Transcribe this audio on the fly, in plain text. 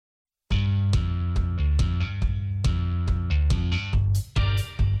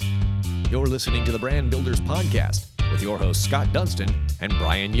You're listening to the Brand Builders Podcast with your hosts Scott Dunston and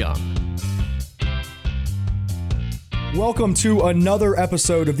Brian Young. Welcome to another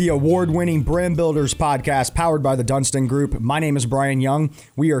episode of the award-winning Brand Builders Podcast powered by the Dunston Group. My name is Brian Young.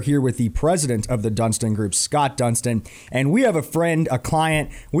 We are here with the president of the Dunston Group, Scott Dunston, and we have a friend, a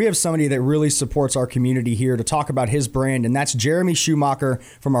client. We have somebody that really supports our community here to talk about his brand, and that's Jeremy Schumacher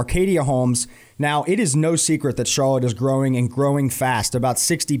from Arcadia Homes. Now, it is no secret that Charlotte is growing and growing fast, about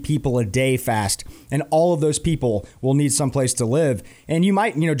 60 people a day fast, and all of those people will need someplace to live. And you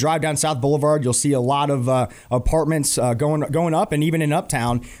might, drive down South Boulevard, you'll see a lot of apartments going up and even in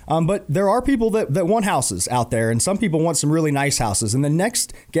Uptown. But there are people that want houses out there, and some people want some really nice houses. And the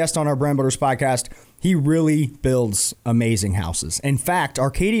next guest on our Brand Builders Podcast, he really builds amazing houses. In fact,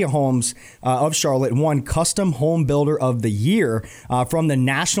 Arcadia Homes of Charlotte won Custom Home Builder of the Year from the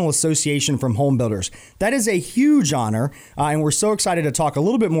National Association from Home Builders. That is a huge honor, and we're so excited to talk a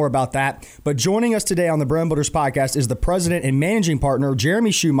little bit more about that. But joining us today on the Brand Builders Podcast is the president and managing partner,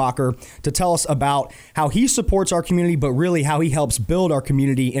 Jeremy Schumacher, to tell us about how he supports our community, but really how he helps build our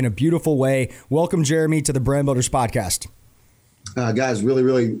community in a beautiful way. Welcome, Jeremy, to the Brand Builders Podcast. Guys,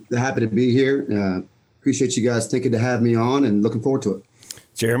 really happy to be here. Appreciate you guys thinking to have me on and looking forward to it.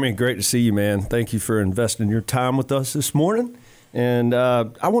 Jeremy, great to see you, man. Thank you for investing your time with us this morning. And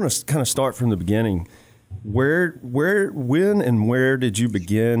I want to kind of start from the beginning. When and where did you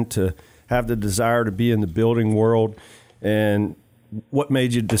begin to have the desire to be in the building world? And what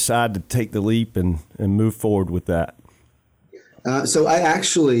made you decide to take the leap and move forward with that? So I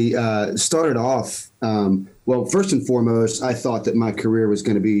actually started off, well, first and foremost, I thought that my career was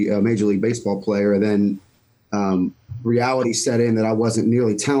going to be a Major League Baseball player. And then reality set in that I wasn't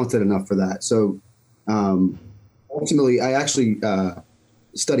nearly talented enough for that. So ultimately, I actually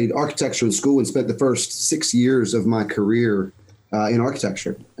studied architecture in school and spent the first 6 years of my career in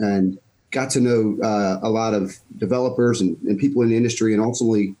architecture and got to know a lot of developers and people in the industry, and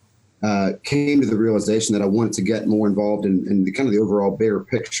ultimately came to the realization that I wanted to get more involved in the kind of the overall bigger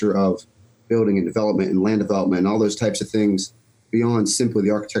picture of building and development and land development and all those types of things beyond simply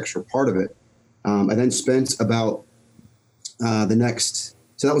the architectural part of it. I then spent about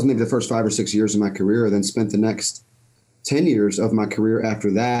so that was maybe the first 5 or 6 years of my career. I then spent the next 10 years of my career after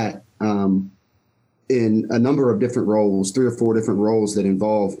that in a number of different roles, 3 or 4 different roles that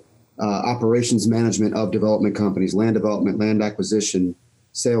involve operations management of development companies, land development, land acquisition,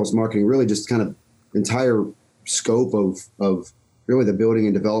 sales, marketing, really just kind of entire scope of really the building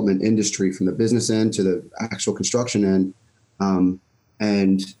and development industry from the business end to the actual construction end,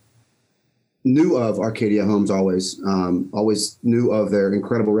 and knew of Arcadia Homes always knew of their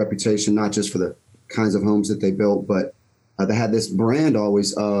incredible reputation, not just for the kinds of homes that they built, but they had this brand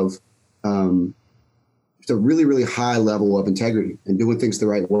always of just a really, really high level of integrity and doing things the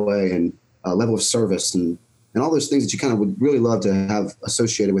right way and a level of service and all those things that you kind of would really love to have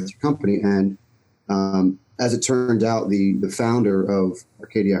associated with your company. And as it turned out, the founder of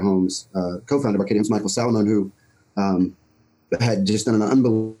Arcadia Homes, co-founder of Arcadia Homes, Michael Salomon, who had just done an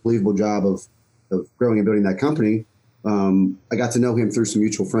unbelievable job of growing and building that company, I got to know him through some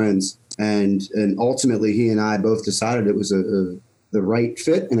mutual friends. And ultimately, he and I both decided it was the right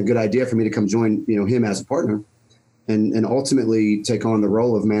fit and a good idea for me to come join him as a partner. And ultimately take on the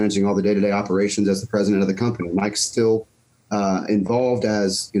role of managing all the day-to-day operations as the president of the company. Mike's still involved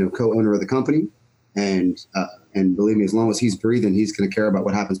as co-owner of the company, and believe me, as long as he's breathing, he's going to care about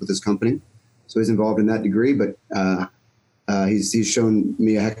what happens with his company. So he's involved in that degree, but he's shown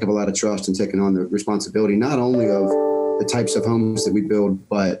me a heck of a lot of trust and taken on the responsibility not only of the types of homes that we build,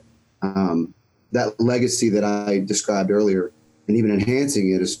 but that legacy that I described earlier, and even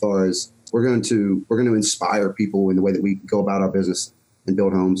enhancing it as far as we're going to inspire people in the way that we go about our business and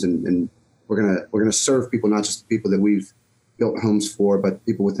build homes, and we're going to serve people, not just the people that we've built homes for, but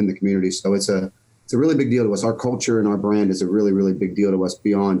people within the community. So it's a really big deal to us. Our culture and our brand is a really, really big deal to us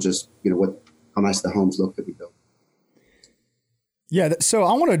beyond just how nice the homes look that we build. Yeah, so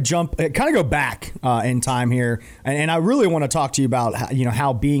I want to kind of go back in time here, and I really want to talk to you about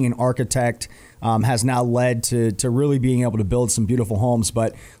how being an architect has now led to really being able to build some beautiful homes.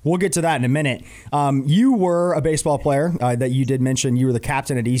 But we'll get to that in a minute. You were a baseball player that you did mention. You were the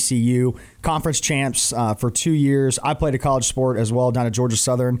captain at ECU, conference champs for 2 years. I played a college sport as well down at Georgia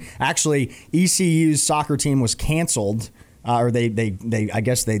Southern. Actually, ECU's soccer team was canceled or they I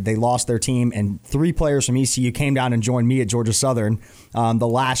guess they lost their team, and 3 players from ECU came down and joined me at Georgia Southern the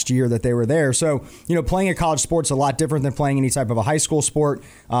last year that they were there. So, playing a college sport's a lot different than playing any type of a high school sport.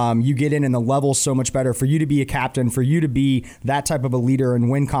 You get in and the level's so much better. For you to be a captain, for you to be that type of a leader and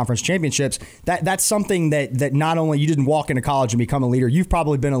win conference championships, that's something that not only you didn't walk into college and become a leader, you've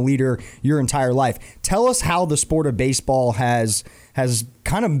probably been a leader your entire life. Tell us how the sport of baseball has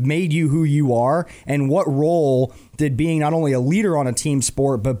kind of made you who you are, and what role did being not only a leader on a team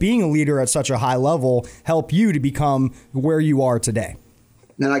sport, but being a leader at such a high level help you to become where you are today?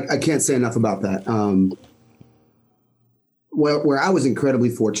 And I can't say enough about that. Where I was incredibly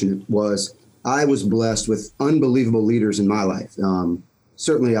fortunate was I was blessed with unbelievable leaders in my life.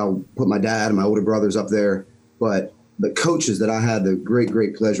 Certainly I'll put my dad and my older brothers up there, but the coaches that I had the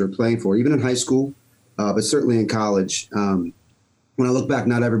great pleasure of playing for, even in high school, but certainly in college, when I look back,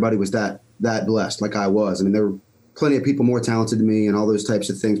 not everybody was that blessed like I was. I mean, there were plenty of people more talented than me and all those types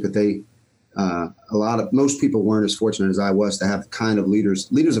of things, but most people weren't as fortunate as I was to have the kind of leaders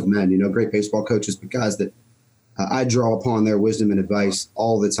of men, great baseball coaches, but guys that I draw upon their wisdom and advice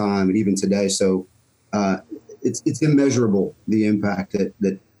all the time, and even today. So it's immeasurable, the impact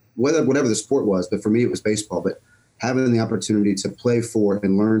that whatever the sport was, but for me it was baseball. But having the opportunity to play for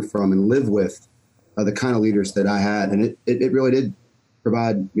and learn from and live with the kind of leaders that I had, and it really did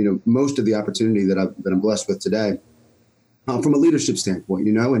provide most of the opportunity that I'm blessed with today from a leadership standpoint.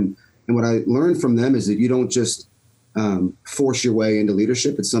 And what I learned from them is that you don't just force your way into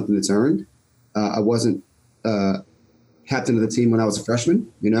leadership. It's something that's earned. I wasn't captain of the team when I was a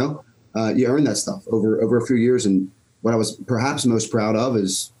freshman. You earn that stuff over a few years. And what I was perhaps most proud of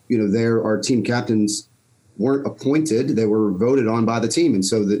is our team captains weren't appointed; they were voted on by the team, and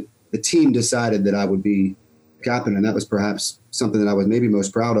so the team decided that I would be captain, and that was perhaps something that I was maybe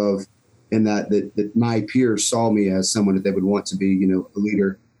most proud of, in that my peers saw me as someone that they would want to be, a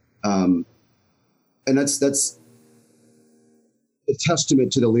leader. And that's a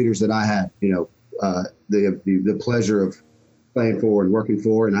testament to the leaders that I had, the pleasure of playing for and working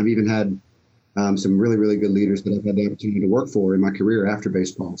for. And I've even had some really, really good leaders that I've had the opportunity to work for in my career after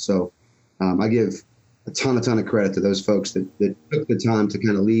baseball. So I give a ton of credit to those folks that took the time to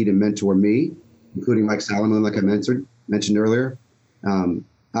kind of lead and mentor me, including Mike Salomon, like I mentioned earlier.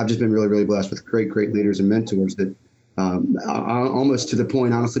 I've just been really, really blessed with great leaders and mentors that almost to the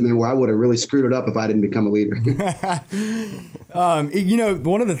point, honestly, man, where I would have really screwed it up if I didn't become a leader.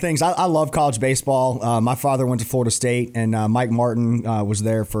 One of the things, I love college baseball. My father went to Florida State, and Mike Martin was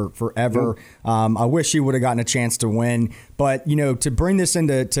there for forever. I wish he would have gotten a chance to win. But, to bring this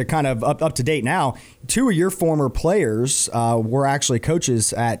into kind of up to date now, 2 of your former players were actually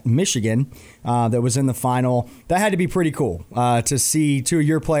coaches at Michigan that was in the final. That had to be pretty cool to see 2 of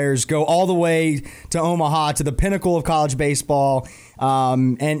your players go all the way to Omaha, to the pinnacle of college baseball.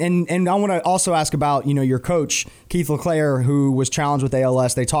 And I want to also ask about, your coach, Keith LeClaire, who was challenged with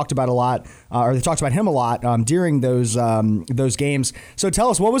ALS. They talked about him a lot during those games. So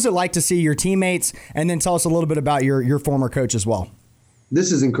tell us, what was it like to see your teammates, and then tell us a little bit about your former coach as well.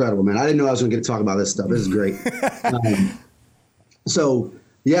 This is incredible, man. I didn't know I was going to get to talk about this stuff. This is great. So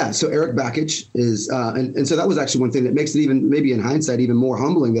Erik Bakich is, and so that was actually one thing that makes it even, maybe in hindsight, even more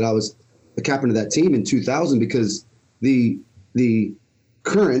humbling that I was the captain of that team in 2000, because the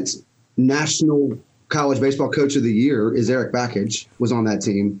current national college baseball coach of the year is Erik Bakich, was on that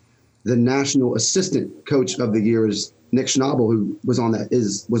team. The national assistant coach of the year is Nick Schnabel, who was on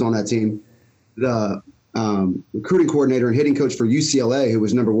that team. The recruiting coordinator and hitting coach for UCLA, who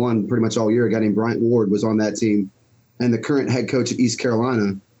was number one pretty much all year, a guy named Bryant Ward, was on that team. And the current head coach at East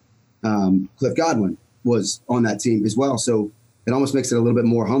Carolina, Cliff Godwin, was on that team as well. So it almost makes it a little bit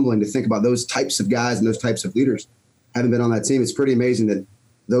more humbling to think about those types of guys and those types of leaders having been on that team. It's pretty amazing that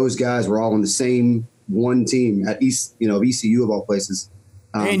those guys were all on the same one team at ECU of all places.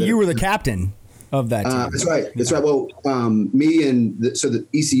 And you were the captain of that team. That's right. That's right. Well, me and the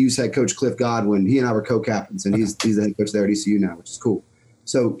ECU's head coach, Cliff Godwin, he and I were co-captains, and he's the head coach there at ECU now, which is cool.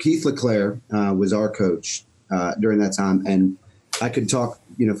 So Keith LeClaire was our coach during that time, and I could talk,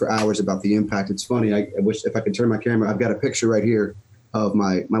 for hours about the impact. It's funny. I wish if I could turn my camera. I've got a picture right here of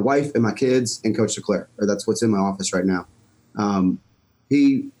my wife and my kids and Coach LeClaire, or that's what's in my office right now.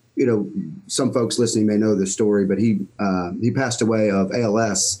 He, some folks listening may know this story, but he passed away of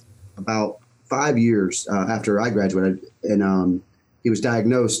ALS about 5 years after I graduated, and he was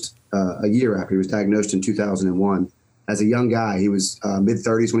diagnosed a year after. He was diagnosed in 2001 as a young guy. He was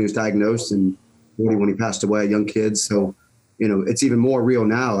mid-30s when he was diagnosed, and 40 when he passed away. Young kids, so it's even more real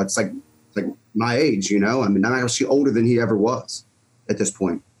now. It's like my age, I mean, I'm actually older than he ever was at this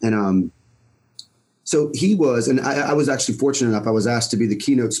point. And So he was, and I was actually fortunate enough. I was asked to be the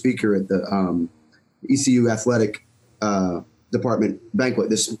keynote speaker at the ECU athletic department banquet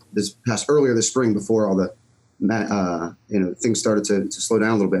this past earlier this spring before all the things started to slow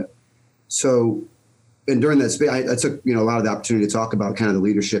down a little bit. So, and during that space, I took a lot of the opportunity to talk about kind of the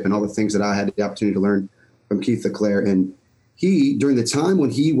leadership and all the things that I had the opportunity to learn from Keith LeClaire. And he, during the time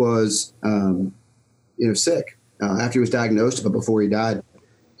when he was sick, after he was diagnosed, but before he died,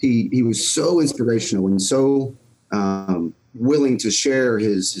 he was so inspirational and so willing to share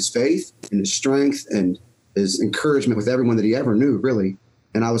his faith and his strength and his encouragement with everyone that he ever knew, really.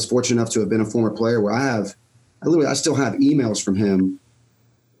 And I was fortunate enough to have been a former player where I still have emails from him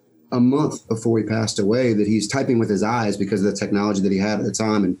a month before he passed away that he's typing with his eyes because of the technology that he had at the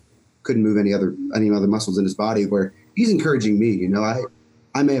time and couldn't move any other muscles in his body, where he's encouraging me.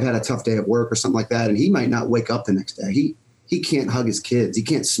 I may have had a tough day at work or something like that, and he might not wake up the next day. He can't hug his kids. He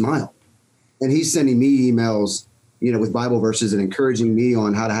can't smile. And he's sending me emails, with Bible verses and encouraging me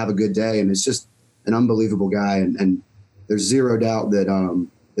on how to have a good day. And it's just an unbelievable guy. And there's zero doubt that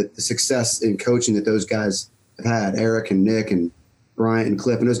that the success in coaching that those guys have had, Eric and Nick and Bryant and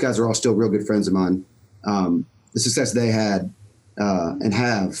Cliff, and those guys are all still real good friends of mine. The success they had and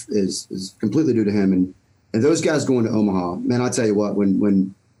have is completely due to him. And those guys going to Omaha, man, I'll tell you what,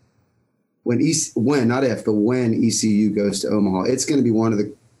 when ECU goes to Omaha, it's going to be one of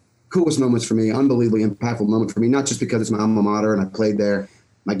the coolest moments for me, unbelievably impactful moment for me, not just because it's my alma mater and I played there.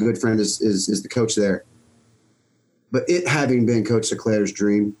 My good friend is the coach there. But it having been Coach LeClaire's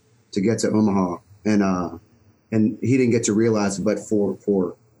dream to get to Omaha, and he didn't get to realize it, but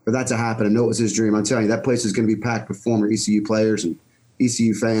for that to happen, I know it was his dream. I'm telling you, that place is going to be packed with former ECU players and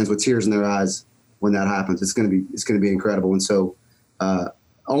ECU fans with tears in their eyes when that happens. It's going to be incredible. And so,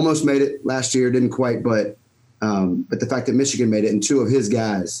 almost made it last year, didn't quite, but the fact that Michigan made it and two of his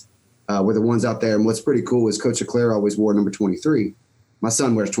guys were the ones out there. And what's pretty cool is Coach LeClaire always wore number 23. My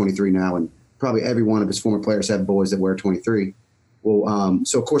son wears 23 now, and probably every one of his former players have boys that wear 23. Well,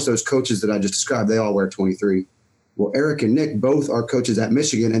 so of course those coaches that I just described, they all wear 23. Well, Eric and Nick both are coaches at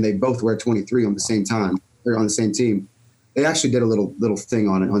Michigan, and they both wear 23 on the same time. They're on the same team. They actually did a little thing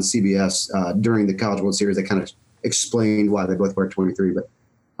on it on CBS during the College World Series. They kind of explained why they both wear 23. But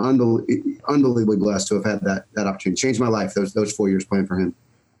unbelievably blessed to have had that opportunity. Changed my life those 4 years playing for him.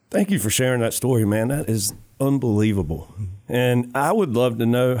 Thank you for sharing that story, man. That is unbelievable. And I would love to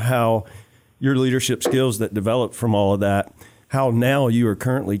know how your leadership skills that developed from all of that, how now you are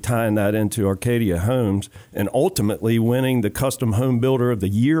currently tying that into Arcadia Homes and ultimately winning the Custom Home Builder of the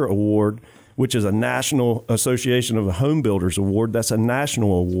Year award, which is a National Association of Home Builders award. That's a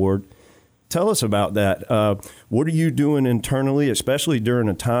national award. Tell us about that. What are you doing internally, especially during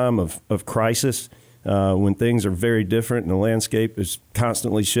a time of crisis when things are very different and the landscape is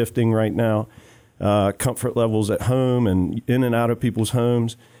constantly shifting right now? Comfort levels at home and in and out of people's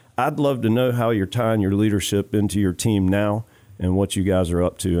homes. I'd love to know how you're tying your leadership into your team now and what you guys are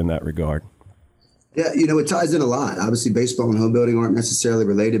up to in that regard. Yeah, it ties in a lot. Obviously, baseball and home building aren't necessarily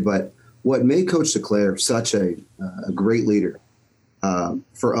related, but what made Coach LeClaire such a great leader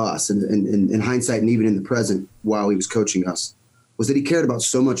for us, and in hindsight and even in the present while he was coaching us, was that he cared about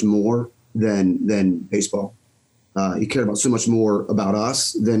so much more than baseball. He cared about so much more about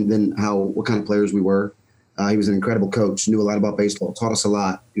us than what kind of players we were. He was an incredible coach, knew a lot about baseball, taught us a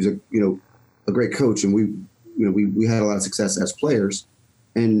lot. He was a great coach, and we had a lot of success as players.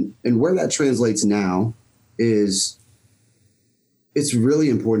 And where that translates now is it's really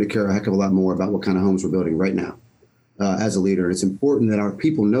important to care a heck of a lot more about what kind of homes we're building right now as a leader. And it's important that our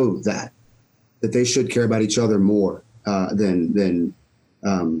people know that they should care about each other more than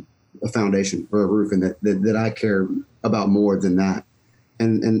a foundation or a roof, and that I care about more than that.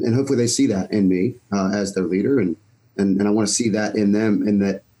 And hopefully they see that in me as their leader, and I want to see that in them, and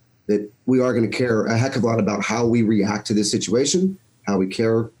that we are going to care a heck of a lot about how we react to this situation, how we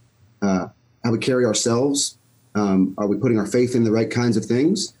care, how we carry ourselves. Are we putting our faith in the right kinds of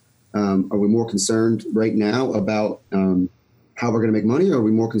things? Are we more concerned right now about how we're going to make money, or are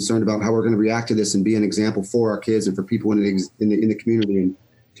we more concerned about how we're going to react to this and be an example for our kids and for people in the community and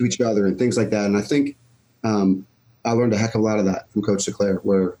to each other and things like that? And I think I learned a heck of a lot of that from Coach LeClaire,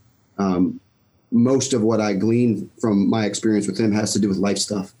 where most of what I gleaned from my experience with him has to do with life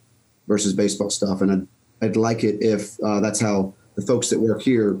stuff versus baseball stuff. And I'd like it if that's how the folks that work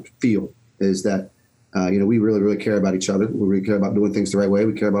here feel, is that we really, really care about each other. We really care about doing things the right way.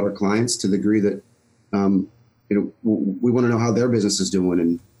 We care about our clients to the degree that, we want to know how their business is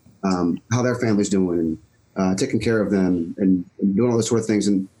doing and how their family's doing and taking care of them and doing all those sort of things.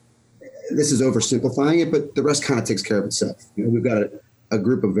 And this is oversimplifying it, but the rest kind of takes care of itself. We've got a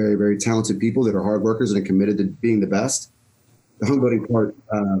group of very, very talented people that are hard workers and are committed to being the best, the home building part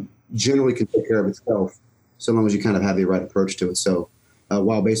generally can take care of itself so long as you kind of have the right approach to it. So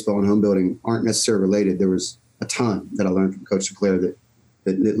while baseball and home building aren't necessarily related, there was a ton that I learned from Coach Sinclair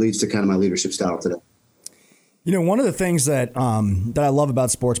that leads to kind of my leadership style today. You know, one of the things that that I love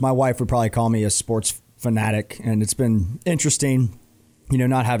about sports, my wife would probably call me a sports fanatic, and it's been interesting, you know,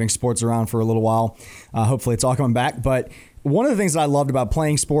 not having sports around for a little while. Hopefully it's all coming back. But one of the things that I loved about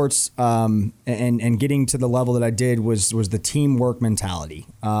playing sports and getting to the level that I did was the teamwork mentality.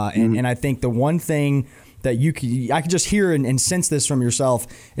 And I think the one thing that I could just hear and sense this from yourself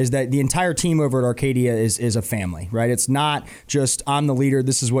is that the entire team over at Arcadia is a family, right? It's not just I'm the leader,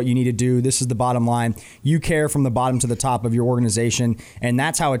 this is what you need to do, this is the bottom line. You care from the bottom to the top of your organization, and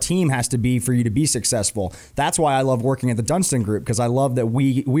that's how a team has to be for you to be successful. That's why I love working at the Dunston Group, because I love that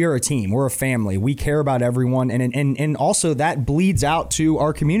we are a team, we're a family, we care about everyone, and also that bleeds out to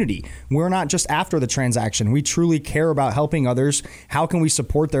our community. We're not just after the transaction, we truly care about helping others. How can we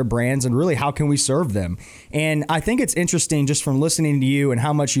support their brands, and really how can we serve them? And I think it's interesting just from listening to you and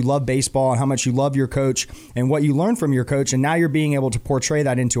how much you love baseball and how much you love your coach and what you learned from your coach. And now you're being able to portray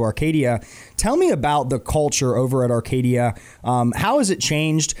that into Arcadia. Tell me about the culture over at Arcadia. How has it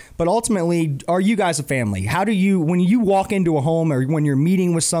changed? But ultimately, are you guys a family? How do you, when you walk into a home or when you're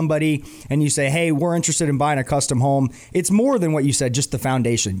meeting with somebody and you say, hey, we're interested in buying a custom home, it's more than what you said, just the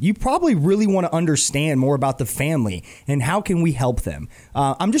foundation. You probably really want to understand more about the family and how can we help them.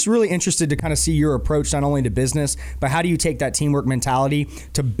 I'm just really interested to kind of see your approach, not only to business, but how do you take that teamwork mentality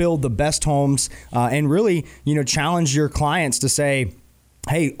to build the best homes and really, you know, challenge your clients to say,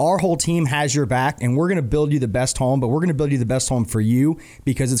 hey, our whole team has your back and we're going to build you the best home, but we're going to build you the best home for you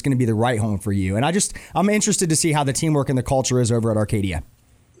because it's going to be the right home for you. And I'm interested to see how the teamwork and the culture is over at Arcadia.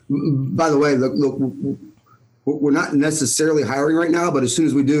 By the way, look, we're not necessarily hiring right now, but as soon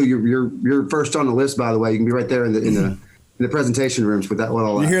as we do, you're first on the list, by the way. You can be right there in the presentation rooms with that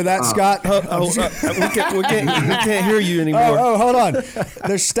little. You hear that, Scott? We can't hear you anymore. Oh, hold on.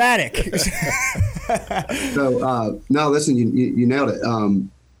 There's static. So no, listen, you nailed it.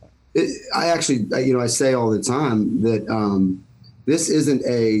 I actually, I say all the time that this isn't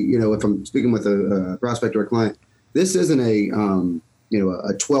if I'm speaking with a prospect or a client, this isn't a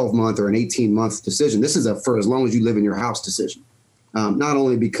 12-month or an 18-month decision. This is a for as long as you live in your house decision. Not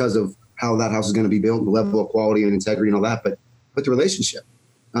only because of how that house is going to be built, the level of quality and integrity and all that, but the relationship.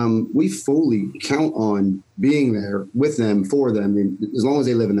 We fully count on being there with them, for them, as long as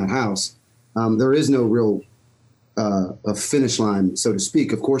they live in that house. There is no real a finish line, so to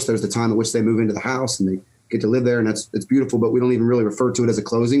speak. Of course, there's the time at which they move into the house and they get to live there, and it's beautiful, but we don't even really refer to it as a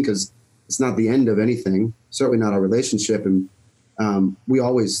closing because it's not the end of anything, certainly not our relationship. And we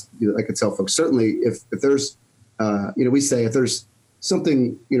always, I could tell folks, certainly if there's, we say if there's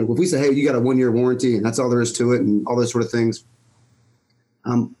something, if we say, hey, you got a 1-year warranty and that's all there is to it and all those sort of things,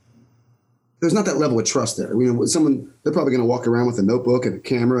 there's not that level of trust there. Someone, they're probably going to walk around with a notebook and a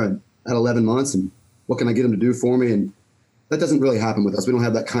camera at 11 months and what can I get them to do for me? And that doesn't really happen with us. We don't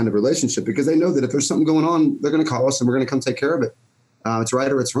have that kind of relationship because they know that if there's something going on, they're going to call us and we're going to come take care of it. It's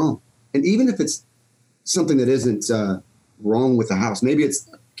right or it's wrong. And even if it's something that isn't wrong with the house, maybe it's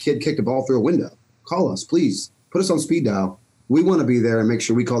a kid kicked a ball through a window, call us, please. Put us on speed dial. We want to be there and make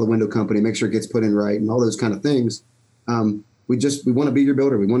sure we call the window company, make sure it gets put in right and all those kind of things. We want to be your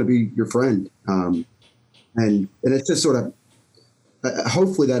builder. We want to be your friend. And it's just sort of,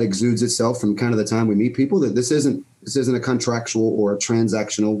 hopefully that exudes itself from kind of the time we meet people that this isn't a contractual or a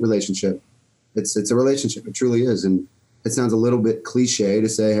transactional relationship. It's a relationship. It truly is. And it sounds a little bit cliche to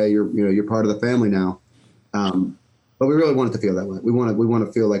say, hey, you're part of the family now. But we really want it to feel that way. We want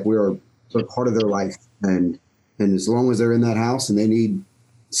to feel like we are sort of part of their life. And as long as they're in that house and they need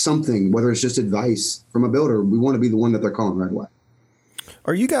something, whether it's just advice from a builder, we want to be the one that they're calling right away.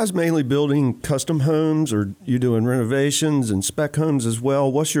 Are you guys mainly building custom homes or you doing renovations and spec homes as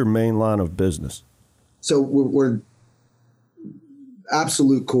well? What's your main line of business? So we're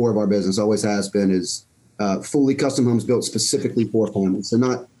absolute core of our business, always has been, is fully custom homes built specifically for families. So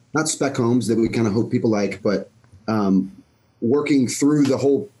not spec homes that we kind of hope people like, but working through the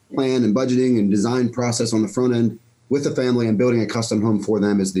whole plan and budgeting and design process on the front end with the family and building a custom home for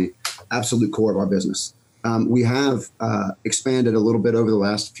them is the absolute core of our business. We have expanded a little bit over the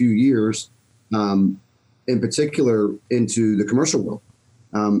last few years, in particular into the commercial world.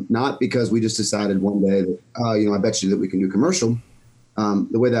 Not because we just decided one day that, I bet you that we can do commercial.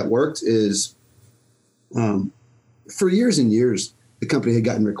 The way that worked is for years and years, the company had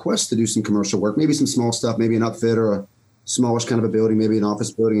gotten requests to do some commercial work, maybe some small stuff, maybe an upfit or a smallish kind of a building, maybe an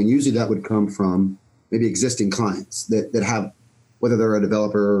office building. And usually that would come from maybe existing clients that have whether they're a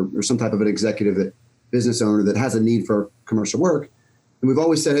developer or some type of an executive business owner that has a need for commercial work. And we've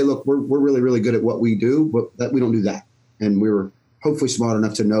always said, hey, look, we're really, really good at what we do, but that we don't do that. And we were hopefully smart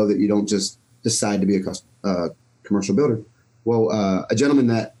enough to know that you don't just decide to be a commercial builder. Well, a gentleman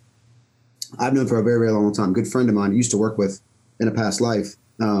that I've known for a very, very long time, good friend of mine, used to work with in a past life,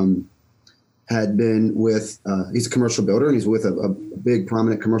 had been with, he's a commercial builder, and he's with a big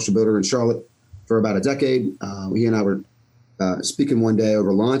prominent commercial builder in Charlotte for about a decade. He and I were speaking one day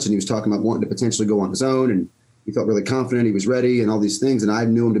over lunch, and he was talking about wanting to potentially go on his own, and he felt really confident, he was ready, and all these things. And I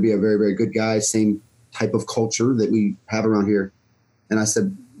knew him to be a very, very good guy, same type of culture that we have around here. And I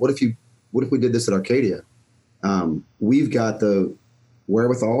said, what if we did this at Arcadia? We've got the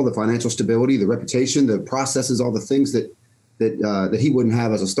wherewithal, the financial stability, the reputation, the processes, all the things that he wouldn't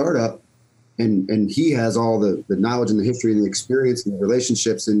have as a startup. And he has all the knowledge and the history and the experience and the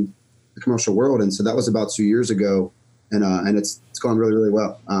relationships in the commercial world. And so that was about 2 years ago. And it's gone really, really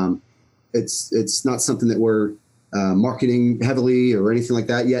well. It's not something that we're marketing heavily or anything like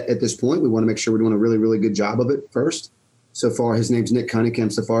that yet at this point. We want to make sure we're doing a really, really good job of it first. So far, his name's Nick Cunningham.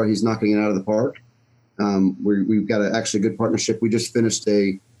 So far, he's knocking it out of the park. We've got actually a good partnership. We just finished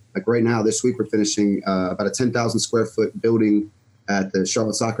right now, this week, we're finishing about a 10,000 square foot building at the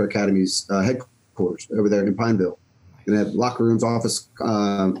Charlotte Soccer Academy's headquarters over there in Pineville. Going to have locker rooms, office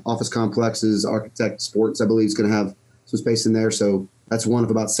complexes, architect, sports. I believe is going to have some space in there. So that's one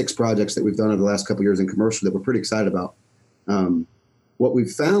of about 6 projects that we've done over the last couple of years in commercial that we're pretty excited about. What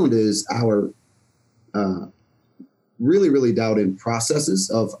we've found is our really, really dialed in processes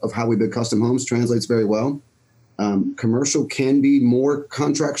of how we build custom homes translates very well. Commercial can be more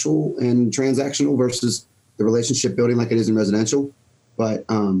contractual and transactional versus the relationship building like it is in residential. But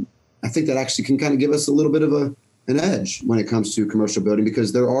I think that actually can kind of give us a little bit of an edge when it comes to commercial building,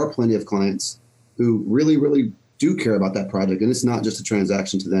 because there are plenty of clients who really, really do care about that project. And it's not just a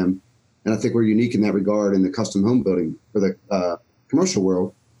transaction to them. And I think we're unique in that regard in the custom home building for the commercial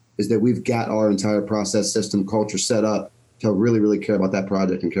world, is that we've got our entire process, system, culture set up to really, really care about that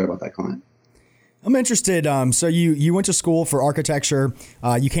project and care about that client. I'm interested. So you went to school for architecture.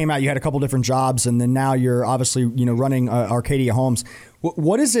 You came out, you had a couple different jobs, and then now you're obviously, running Arcadia Homes.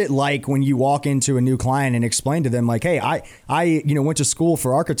 What is it like when you walk into a new client and explain to them like, hey, I went to school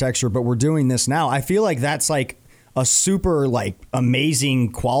for architecture, but we're doing this now? I feel like that's like a super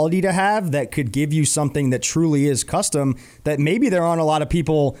amazing quality to have that could give you something that truly is custom, that maybe there aren't a lot of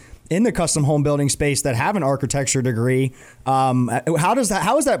people in the custom home building space that have an architecture degree. How is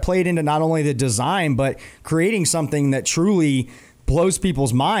that played into not only the design, but creating something that truly blows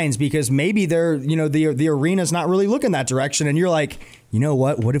people's minds? Because maybe they're, the arena's not really looking that direction. And you're like, you know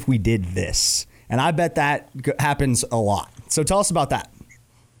what if we did this? And I bet that happens a lot. So tell us about that.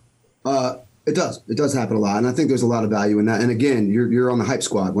 It does happen a lot. And I think there's a lot of value in that. And again, you're on the hype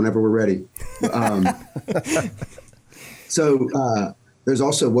squad whenever we're ready. There's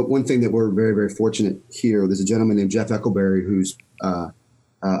also one thing that we're very, very fortunate here. There's a gentleman named Jeff Eckelberry who's a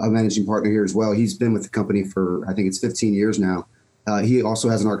managing partner here as well. He's been with the company for, I think it's 15 years now. He also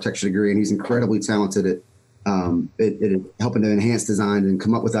has an architecture degree, and he's incredibly talented at helping to enhance design and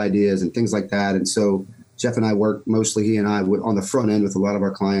come up with ideas and things like that. And so Jeff and I work mostly, he and I, on the front end with a lot of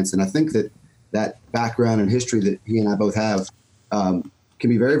our clients. And I think that background and history that he and I both have can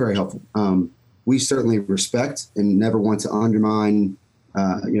be very, very helpful. We certainly respect and never want to undermine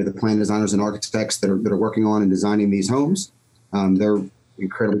the plan designers and architects that are working on and designing these homes. They're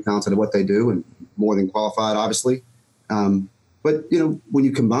incredibly talented at what they do and more than qualified, obviously. But when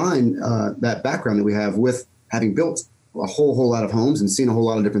you combine that background that we have with having built a whole lot of homes and seen a whole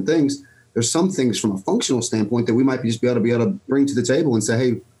lot of different things, there's some things from a functional standpoint that we might just be able to bring to the table and say,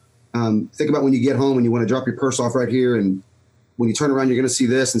 hey, think about when you get home and you want to drop your purse off right here, and when you turn around, you're going to see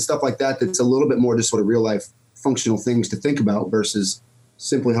this and stuff like that. That's a little bit more just sort of real life functional things to think about versus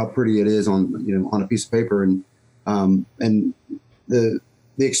simply how pretty it is on a piece of paper. And the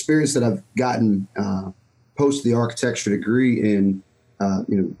experience that I've gotten post the architecture degree in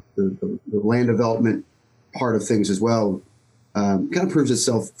the land development part of things as well kind of proves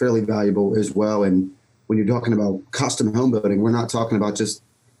itself fairly valuable as well. And when you're talking about custom home building, we're not talking about just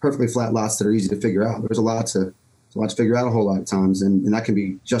perfectly flat lots that are easy to figure out. There's a lot to figure out a whole lot of times, and that can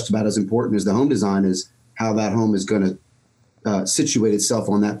be just about as important as the home design is how that home is going to situate itself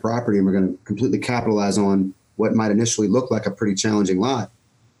on that property, and we're going to completely capitalize on what might initially look like a pretty challenging lot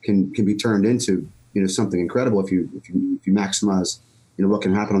can be turned into something incredible if you maximize what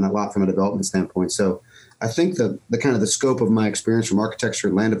can happen on that lot from a development standpoint. So I think the kind of the scope of my experience from architecture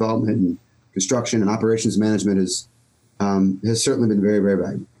and land development and construction and operations management has certainly been very, very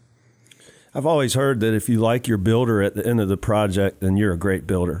valuable. I've always heard that if you like your builder at the end of the project, then you're a great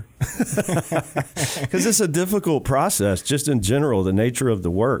builder. Because it's a difficult process, just in general, the nature of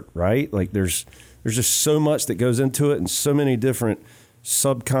the work, right? Like there's just so much that goes into it, and so many different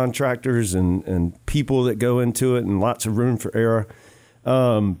subcontractors and people that go into it, and lots of room for error.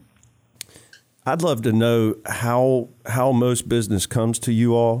 I'd love to know how most business comes to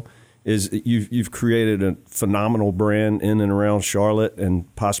you all. Is you've created a phenomenal brand in and around Charlotte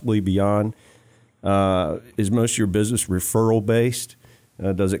and possibly beyond. Is most of your business referral based?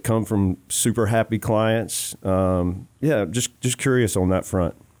 Does it come from super happy clients? Just curious on that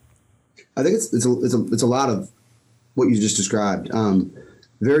front. I think it's a lot of what you just described.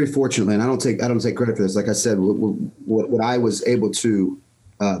 Very fortunately, and I don't take credit for this. Like I said, what I was able to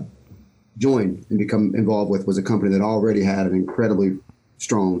join and become involved with was a company that already had an incredibly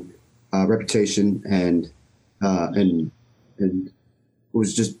strong reputation and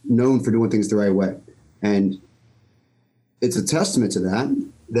was just known for doing things the right way. And it's a testament to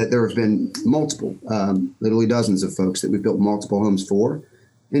that there have been multiple, literally dozens of folks that we've built multiple homes for.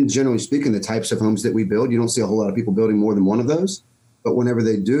 And generally speaking, the types of homes that we build, you don't see a whole lot of people building more than one of those. But whenever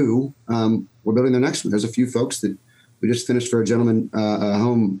they do, we're building the next one. There's a few folks that we just finished for a gentleman a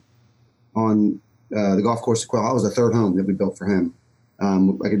home on the golf course at Quail Hollow. It was the third home that we built for him.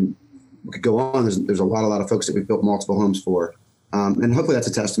 We could go on. There's a lot of folks that we've built multiple homes for, and hopefully that's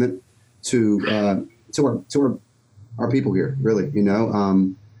a testament to our people here. Really,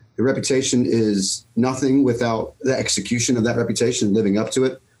 the reputation is nothing without the execution of that reputation, living up to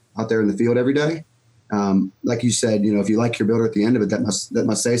it out there in the field every day. Like you said, if you like your builder at the end of it, that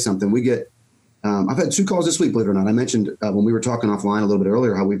must say something. We get. I've had 2 calls this week, believe it or not. I mentioned when we were talking offline a little bit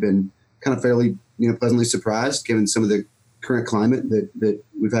earlier how we've been kind of fairly pleasantly surprised given some of the current climate that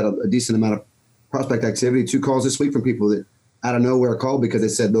we've had a decent amount of prospect activity. 2 calls this week from people that out of nowhere called because they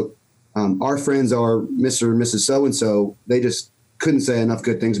said, look, our friends are Mr. and Mrs. So-and-so. They just couldn't say enough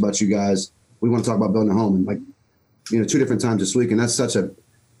good things about you guys. We want to talk about building a home. And 2 different times this week. And that's such a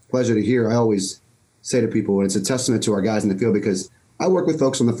pleasure to hear. I always say to people, it's a testament to our guys in the field because I work with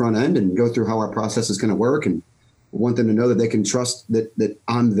folks on the front end and go through how our process is going to work. And I want them to know that they can trust that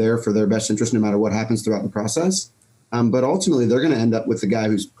I'm there for their best interest no matter what happens throughout the process. But ultimately, they're going to end up with the guy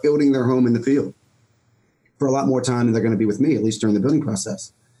who's building their home in the field for a lot more time than they're going to be with me, at least during the building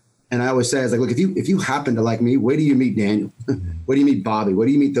process. And I always say, look, if you happen to like me, where do you meet Daniel? Where do you meet Bobby? Where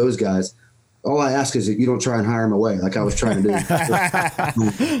do you meet those guys? All I ask is that you don't try and hire them away like I was trying to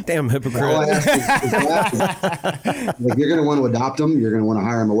do. Damn hypocrite. All I ask is you're going to want to adopt them. You're going to want to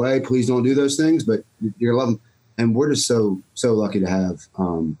hire them away. Please don't do those things, but you're going to love them. And we're just so lucky to have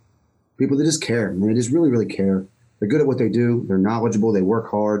people that just care. They just really, really care. They're good at what they do. They're knowledgeable. They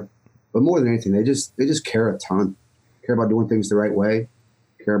work hard. But more than anything, they just care a ton. Care about doing things the right way.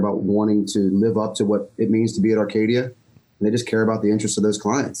 Care about wanting to live up to what it means to be at Arcadia. And they just care about the interests of those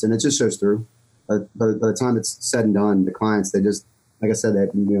clients. And it just shows through. By the time it's said and done, the clients, they just, like I said, they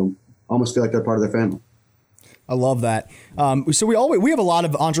almost feel like they're part of their family. I love that. So we have a lot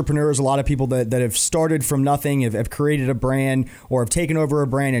of entrepreneurs, a lot of people that have started from nothing, have created a brand or have taken over a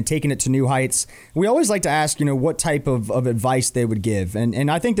brand and taken it to new heights. We always like to ask, what type of advice they would give. And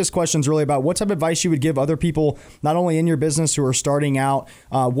I think this question is really about what type of advice you would give other people, not only in your business who are starting out.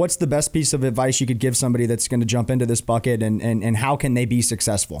 What's the best piece of advice you could give somebody that's going to jump into this bucket and how can they be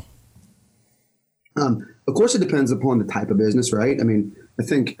successful? Of course, it depends upon the type of business, right? I mean, I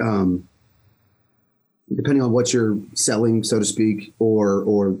think depending on what you're selling, so to speak,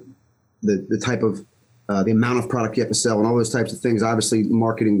 or the type of the amount of product you have to sell and all those types of things, obviously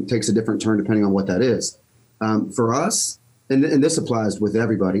marketing takes a different turn depending on what that is. For us, and this applies with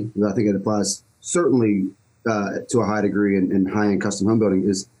everybody, I think it applies certainly to a high degree in high-end custom home building,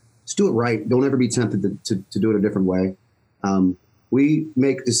 is just do it right. Don't ever be tempted to do it a different way. We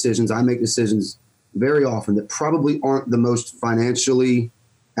make decisions, I make decisions very often that probably aren't the most financially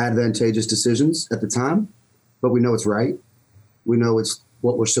advantageous decisions at the time, but we know it's right. We know it's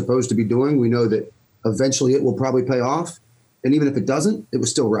what we're supposed to be doing. We know that eventually it will probably pay off. And even if it doesn't, it was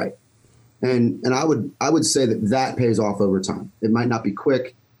still right. And I would say that pays off over time. It might not be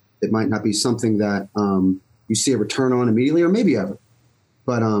quick. It might not be something that you see a return on immediately or maybe ever.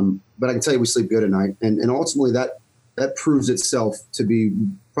 But I can tell you we sleep good at night. And ultimately that proves itself to be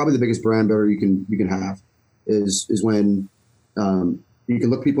probably the biggest brand builder you can have is when you can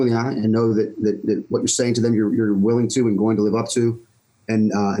look people in the eye and know that what you're saying to them, you're willing to and going to live up to.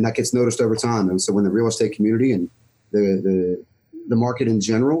 And that gets noticed over time. And so when the real estate community and the market in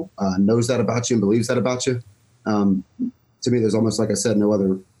general knows that about you and believes that about you, to me, there's almost, like I said, no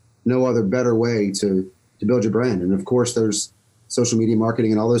other better way to build your brand. And of course, there's social media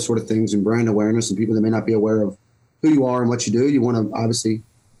marketing and all those sort of things, and brand awareness, and people that may not be aware of who you are and what you do. You want to obviously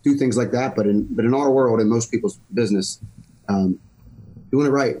do things like that, but in our world, in most people's business, doing it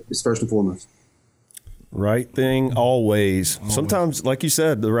right is first and foremost. Right thing always. Sometimes, like you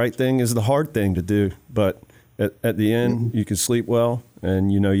said, the right thing is the hard thing to do, but at the end, you can sleep well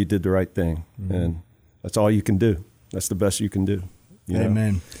and you know you did the right thing. And that's all you can do. That's the best you can do.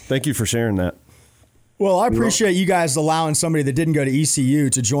 Amen. Thank you for sharing that. Well, I appreciate you guys allowing somebody that didn't go to ECU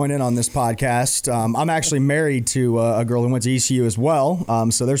to join in on this podcast. I'm actually married to a girl who went to ECU as well.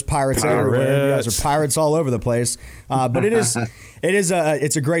 So there's pirates everywhere. You guys are pirates all over the place. But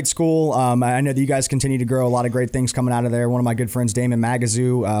it's a great school. I know that you guys continue to grow. A lot of great things coming out of there. One of my good friends, Damon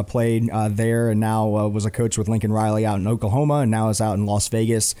Magazoo, played there and now was a coach with Lincoln Riley out in Oklahoma and now is out in Las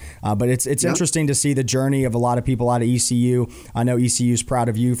Vegas. But it's interesting to see the journey of a lot of people out of ECU. I know ECU is proud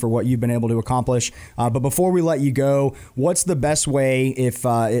of you for what you've been able to accomplish. But before we let you go, what's the best way if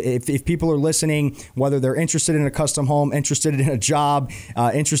people are listening, whether they're interested in a custom home, interested in a job,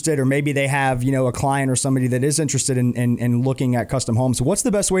 interested, or maybe they have a client or somebody that is interested in looking at custom homes, what's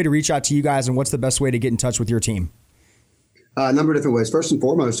the best way to reach out to you guys, and what's the best way to get in touch with your team? A number of different ways. First and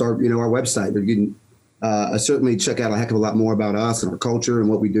foremost, our website. You can certainly check out a heck of a lot more about us and our culture and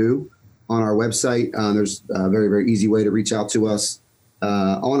what we do on our website. There's a very, very easy way to reach out to us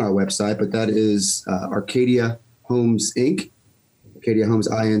on our website, but that is Arcadia Homes Inc.,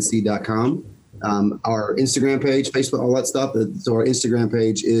 ArcadiaHomesInc.com. Our Instagram page, Facebook, all that stuff. So our Instagram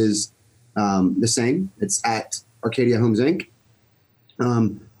page is the same. It's at Arcadia Homes Inc.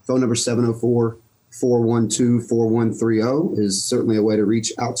 Phone number 704-412-4130 is certainly a way to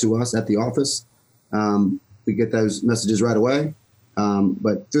reach out to us at the office. We get those messages right away.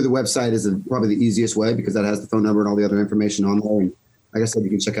 But through the website is probably the easiest way because that has the phone number and all the other information on there. And like I said, you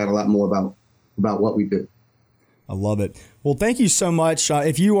can check out a lot more about what we do. I love it. Well, thank you so much.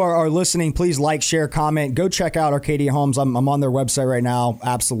 If you are listening, please like, share, comment. Go check out Arcadia Homes. I'm on their website right now.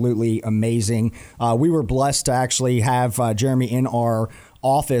 Absolutely amazing. We were blessed to actually have Jeremy in our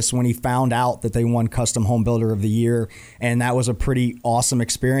office when he found out that they won Custom Home Builder of the Year. And that was a pretty awesome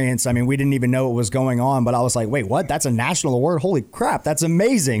experience. I mean, we didn't even know what was going on, but I was like, wait, what? That's a national award? Holy crap. That's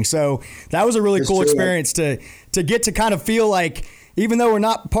amazing. So that was a really cool experience to get to kind of feel like, even though we're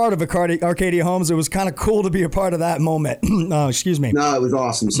not part of Arcadia Homes, it was kind of cool to be a part of that moment. Excuse me. No, it was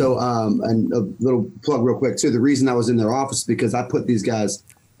awesome. So, and a little plug real quick too. The reason I was in their office is because I put these guys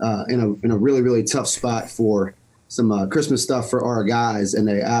in a really, really tough spot for some Christmas stuff for our guys, and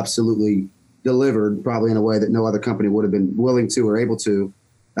they absolutely delivered, probably in a way that no other company would have been willing to or able to.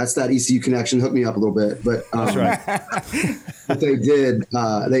 That's that ECU connection. Hooked me up a little bit, but that's right. But they did.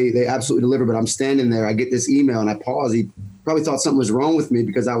 They absolutely delivered. But I'm standing there. I get this email, and I pause. He probably thought something was wrong with me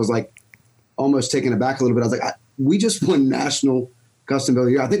because I was like almost taken aback a little bit. I was like, we just won National Custom Builder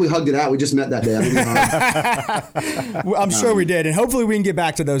Year. I think we hugged it out. We just met that day. I'm sure we did. And hopefully we can get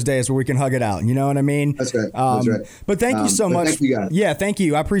back to those days where we can hug it out. You know what I mean? That's right. That's right. But thank you so much. Thank you guys. Yeah, thank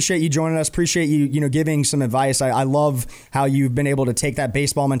you. I appreciate you joining us. Appreciate you giving some advice. I love how you've been able to take that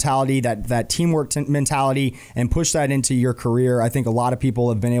baseball mentality, that teamwork mentality, and push that into your career. I think a lot of people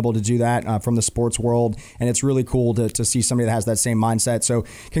have been able to do that from the sports world, and it's really cool to see somebody that has that same mindset. So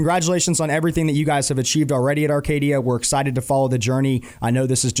congratulations on everything that you guys have achieved already at Arcadia. We're excited to follow the journey. I know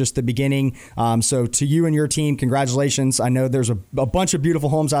this is just the beginning. So to you and your team, congratulations. I know there's a bunch of beautiful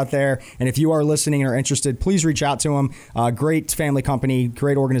homes out there. And if you are listening and are interested, please reach out to them. Great family company,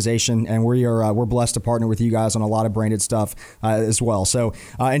 great organization. And we're blessed to partner with you guys on a lot of branded stuff as well. So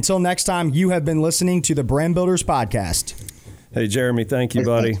until next time, you have been listening to the Brand Builders Podcast. Hey, Jeremy, thank you,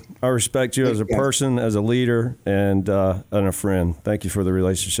 buddy. I respect you as a person, as a leader, and a friend. Thank you for the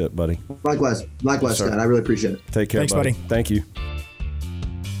relationship, buddy. Likewise, Scott. I really appreciate it. Take care, Thanks, buddy. buddy. Thank you.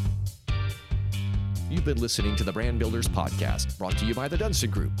 You've been listening to the Brand Builders Podcast, brought to you by the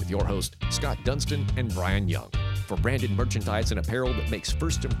Dunston Group with your hosts, Scott Dunston and Brian Young. For branded merchandise and apparel that makes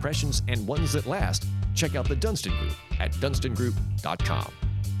first impressions and ones that last, check out the Dunston Group at dunstongroup.com.